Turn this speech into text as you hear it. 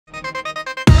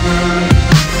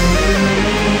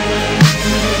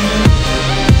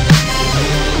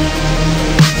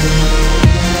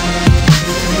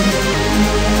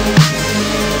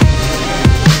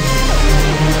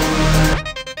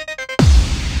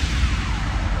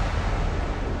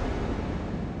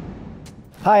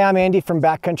Hi, I'm Andy from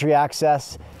Backcountry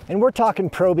Access, and we're talking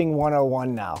probing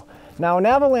 101 now. Now, an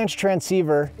avalanche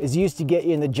transceiver is used to get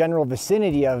you in the general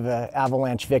vicinity of an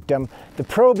avalanche victim. The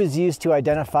probe is used to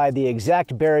identify the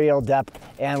exact burial depth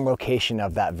and location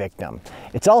of that victim.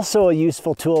 It's also a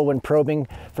useful tool when probing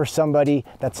for somebody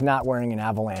that's not wearing an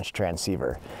avalanche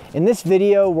transceiver. In this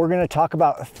video, we're going to talk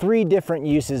about 3 different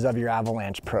uses of your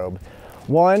avalanche probe.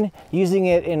 1, using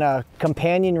it in a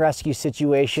companion rescue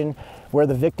situation where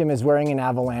the victim is wearing an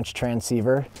avalanche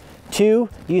transceiver. 2,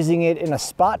 using it in a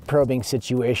spot probing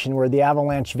situation where the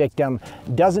avalanche victim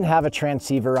doesn't have a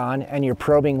transceiver on and you're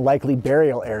probing likely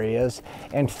burial areas.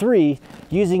 And 3,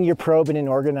 using your probe in an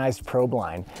organized probe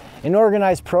line. An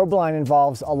organized probe line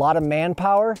involves a lot of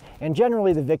manpower, and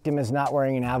generally the victim is not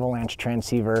wearing an avalanche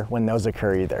transceiver when those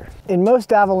occur either. In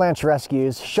most avalanche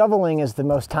rescues, shoveling is the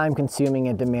most time-consuming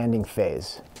and demanding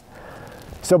phase.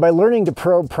 So by learning to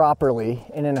probe properly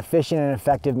in an efficient and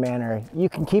effective manner, you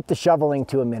can keep the shoveling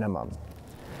to a minimum.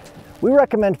 We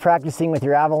recommend practicing with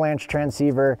your avalanche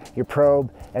transceiver, your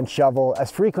probe, and shovel as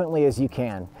frequently as you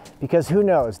can, because who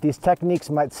knows, these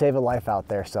techniques might save a life out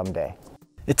there someday.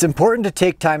 It's important to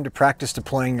take time to practice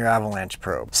deploying your avalanche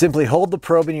probe. Simply hold the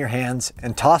probe in your hands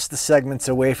and toss the segments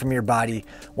away from your body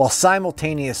while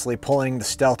simultaneously pulling the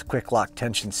stealth quick lock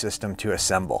tension system to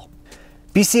assemble.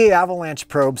 BCA avalanche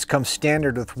probes come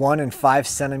standard with 1 and 5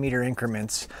 centimeter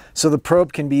increments, so the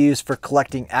probe can be used for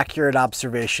collecting accurate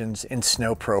observations in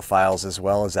snow profiles as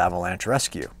well as avalanche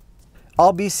rescue.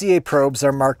 All BCA probes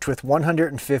are marked with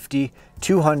 150,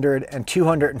 200, and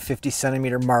 250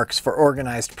 centimeter marks for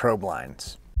organized probe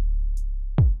lines.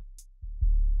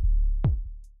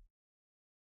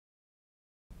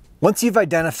 Once you've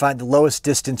identified the lowest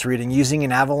distance reading using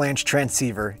an avalanche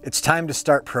transceiver, it's time to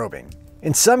start probing.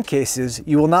 In some cases,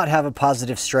 you will not have a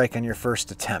positive strike on your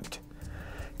first attempt.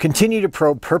 Continue to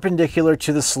probe perpendicular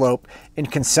to the slope in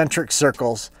concentric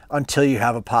circles until you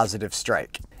have a positive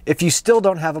strike. If you still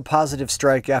don't have a positive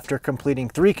strike after completing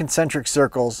 3 concentric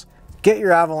circles, get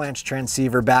your avalanche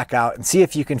transceiver back out and see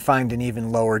if you can find an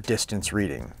even lower distance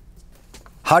reading.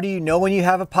 How do you know when you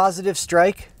have a positive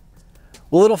strike?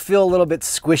 Well, it'll feel a little bit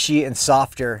squishy and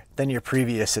softer than your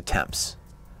previous attempts.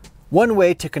 One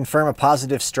way to confirm a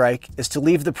positive strike is to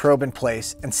leave the probe in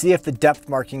place and see if the depth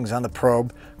markings on the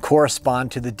probe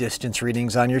correspond to the distance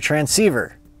readings on your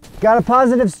transceiver. Got a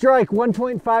positive strike,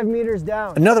 1.5 meters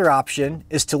down. Another option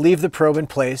is to leave the probe in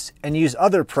place and use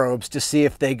other probes to see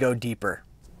if they go deeper.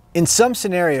 In some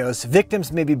scenarios,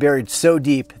 victims may be buried so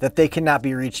deep that they cannot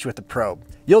be reached with the probe.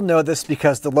 You'll know this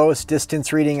because the lowest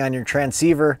distance reading on your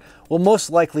transceiver will most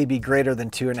likely be greater than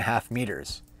 2.5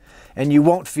 meters. And you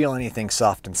won't feel anything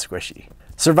soft and squishy.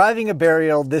 Surviving a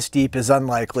burial this deep is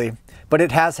unlikely, but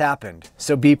it has happened,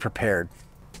 so be prepared.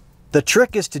 The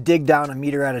trick is to dig down a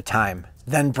meter at a time,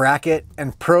 then bracket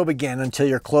and probe again until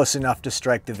you're close enough to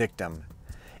strike the victim.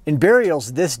 In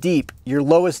burials this deep, your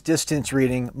lowest distance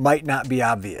reading might not be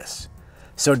obvious.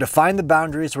 So define the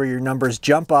boundaries where your numbers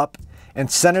jump up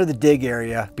and center the dig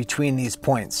area between these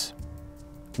points.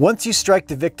 Once you strike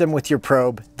the victim with your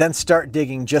probe, then start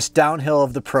digging just downhill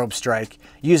of the probe strike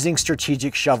using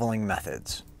strategic shoveling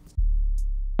methods.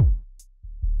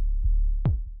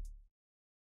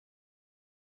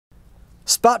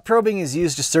 Spot probing is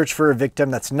used to search for a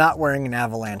victim that's not wearing an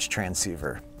avalanche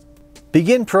transceiver.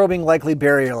 Begin probing likely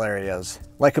burial areas,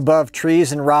 like above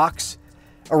trees and rocks,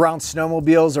 around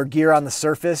snowmobiles or gear on the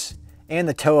surface, and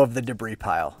the toe of the debris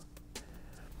pile.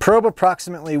 Probe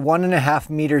approximately 1.5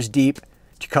 meters deep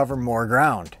to cover more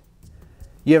ground.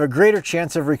 You have a greater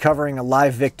chance of recovering a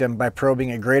live victim by probing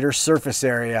a greater surface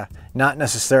area, not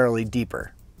necessarily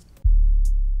deeper.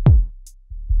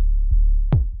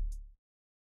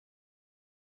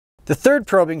 The third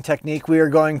probing technique we are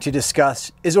going to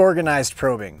discuss is organized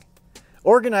probing.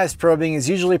 Organized probing is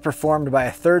usually performed by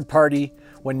a third party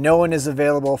when no one is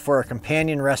available for a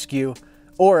companion rescue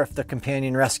or if the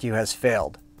companion rescue has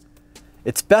failed.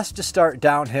 It's best to start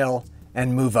downhill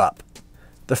and move up.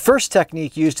 The first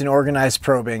technique used in organized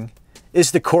probing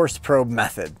is the coarse probe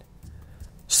method.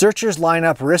 Searchers line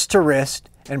up wrist to wrist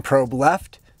and probe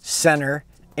left, center,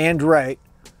 and right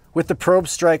with the probe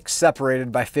strikes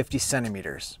separated by 50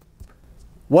 centimeters.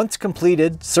 Once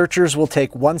completed, searchers will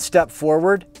take 1 step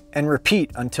forward and repeat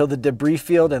until the debris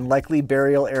field and likely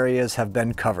burial areas have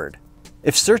been covered.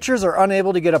 If searchers are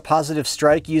unable to get a positive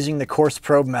strike using the coarse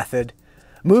probe method,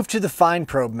 move to the fine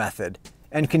probe method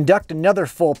and conduct another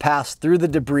full pass through the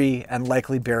debris and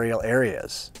likely burial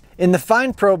areas. In the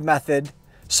fine probe method,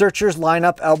 Searchers line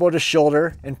up elbow to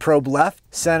shoulder and probe left,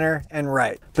 center, and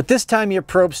right. But this time your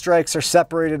probe strikes are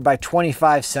separated by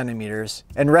 25 centimeters,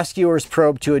 and rescuers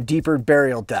probe to a deeper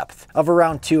burial depth of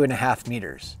around 2.5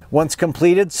 meters. Once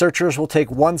completed, searchers will take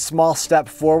one small step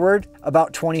forward,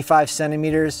 about 25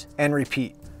 centimeters, and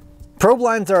repeat. Probe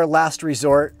lines are a last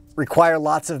resort, require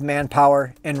lots of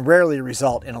manpower, and rarely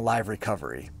result in a live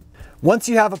recovery. Once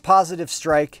you have a positive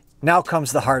strike, now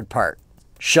comes the hard part,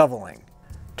 shoveling.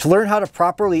 To learn how to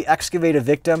properly excavate a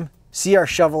victim, see our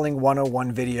Shoveling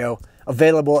 101 video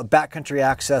available at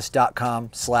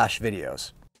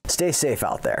backcountryaccess.com/videos. Stay safe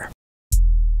out there.